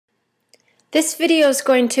This video is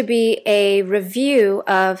going to be a review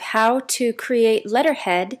of how to create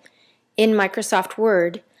letterhead in Microsoft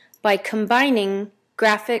Word by combining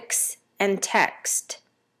graphics and text.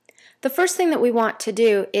 The first thing that we want to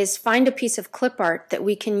do is find a piece of clip art that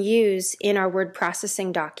we can use in our word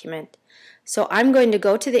processing document. So I'm going to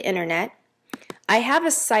go to the internet. I have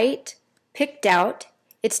a site picked out.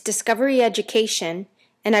 It's Discovery Education,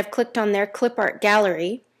 and I've clicked on their clip art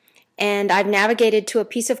gallery. And I've navigated to a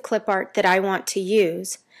piece of clip art that I want to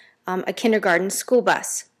use, a kindergarten school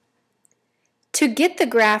bus. To get the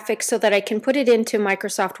graphic so that I can put it into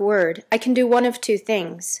Microsoft Word, I can do one of two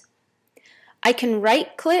things. I can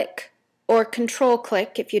right-click or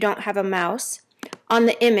control-click, if you don't have a mouse, on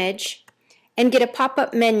the image and get a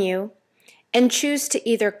pop-up menu and choose to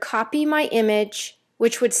either copy my image,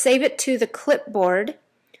 which would save it to the clipboard,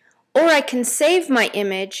 or I can save my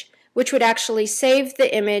image, which would actually save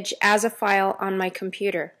the image as a file on my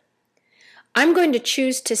computer. I'm going to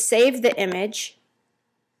choose to save the image,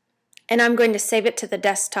 and I'm going to save it to the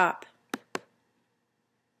desktop.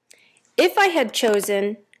 If I had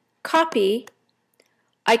chosen copy,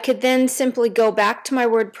 I could then simply go back to my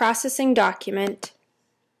word processing document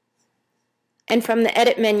and from the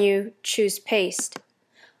edit menu choose paste.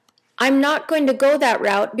 I'm not going to go that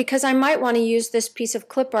route because I might want to use this piece of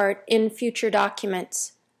clip art in future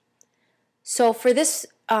documents. So for this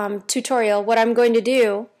tutorial, what I'm going to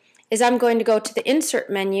do is I'm going to go to the Insert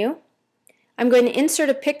menu. I'm going to insert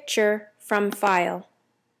a picture from File.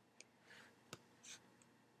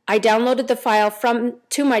 I downloaded the file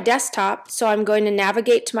to my desktop, so I'm going to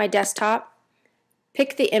navigate to my desktop,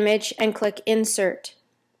 pick the image, and click Insert.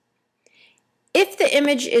 If the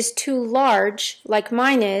image is too large, like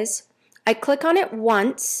mine is, I click on it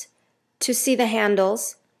once to see the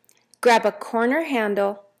handles, grab a corner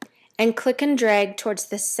handle, and click and drag towards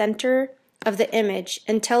the center of the image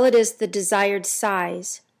until it is the desired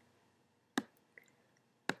size.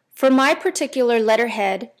 For my particular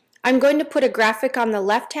letterhead, I'm going to put a graphic on the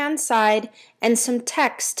left-hand side and some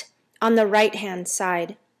text on the right-hand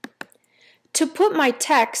side. To put my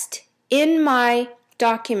text in my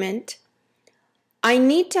document, I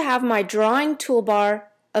need to have my drawing toolbar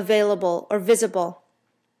available or visible.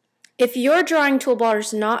 If your drawing toolbar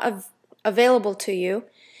is not available to you,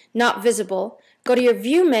 not visible, go to your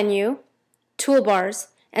View menu, Toolbars,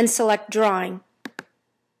 and select Drawing.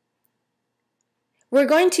 We're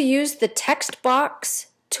going to use the text box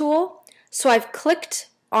tool, so I've clicked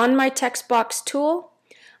on my text box tool.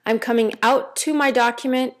 I'm coming out to my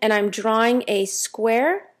document and I'm drawing a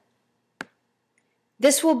square.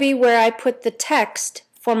 This will be where I put the text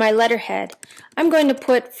for my letterhead. I'm going to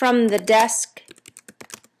put from the desk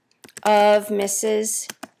of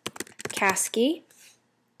Mrs. Caskey.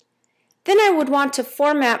 Then I would want to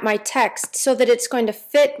format my text so that it's going to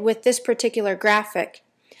fit with this particular graphic.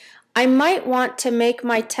 I might want to make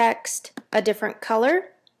my text a different color,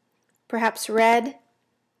 perhaps red,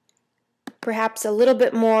 perhaps a little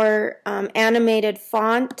bit more animated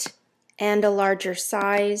font and a larger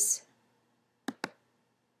size.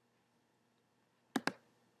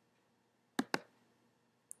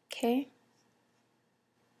 Okay.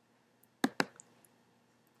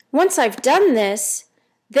 Once I've done this,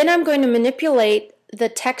 then I'm going to manipulate the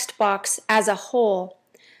text box as a whole.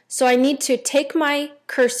 So I need to take my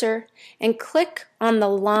cursor and click on the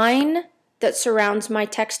line that surrounds my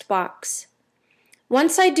text box.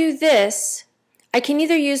 Once I do this, I can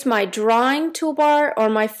either use my drawing toolbar or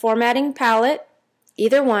my formatting palette,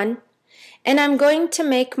 either one, and I'm going to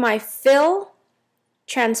make my fill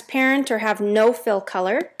transparent or have no fill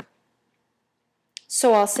color.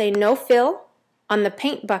 So I'll say no fill on the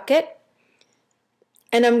paint bucket.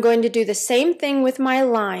 And I'm going to do the same thing with my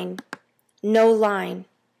line, no line.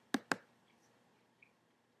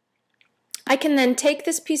 I can then take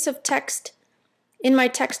this piece of text in my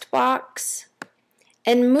text box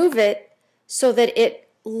and move it so that it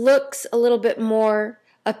looks a little bit more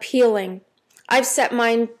appealing. I've set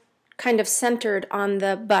mine kind of centered on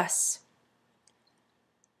the bus.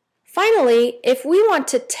 Finally, if we want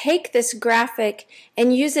to take this graphic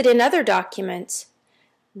and use it in other documents,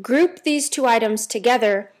 group these two items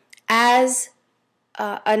together as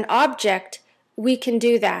an object, we can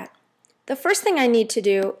do that. The first thing I need to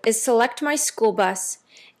do is select my school bus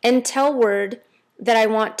and tell Word that I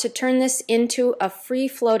want to turn this into a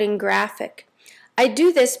free-floating graphic. I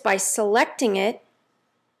do this by selecting it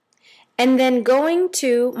and then going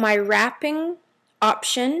to my wrapping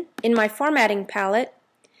option in my formatting palette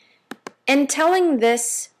and telling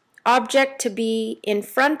this object to be in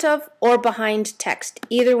front of or behind text.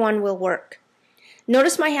 Either one will work.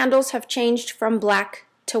 Notice my handles have changed from black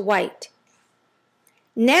to white.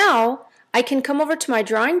 Now I can come over to my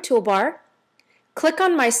drawing toolbar, click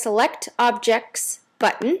on my Select Objects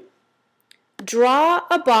button, draw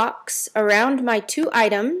a box around my two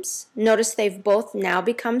items. Notice they've both now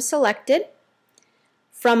become selected.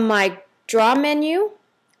 From my Draw menu,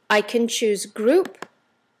 I can choose Group,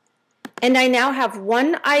 and I now have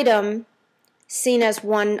one item seen as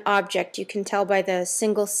one object. You can tell by the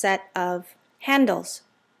single set of handles.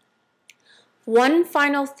 One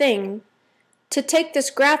final thing, to take this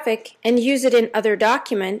graphic and use it in other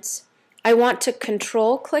documents, I want to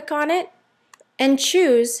Control click on it and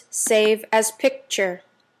choose Save as Picture.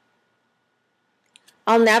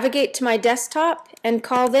 I'll navigate to my desktop and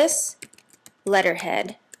call this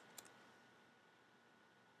Letterhead.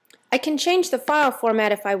 I can change the file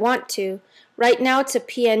format if I want to. Right now it's a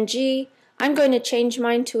PNG. I'm going to change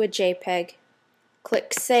mine to a JPEG.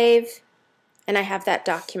 Click Save, and I have that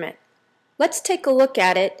document. Let's take a look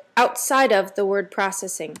at it outside of the word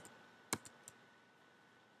processing.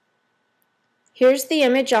 Here's the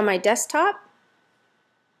image on my desktop.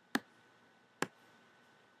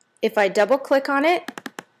 If I double click on it,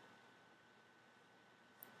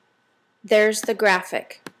 there's the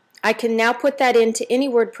graphic. I can now put that into any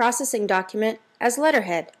word processing document as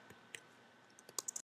Letterhead.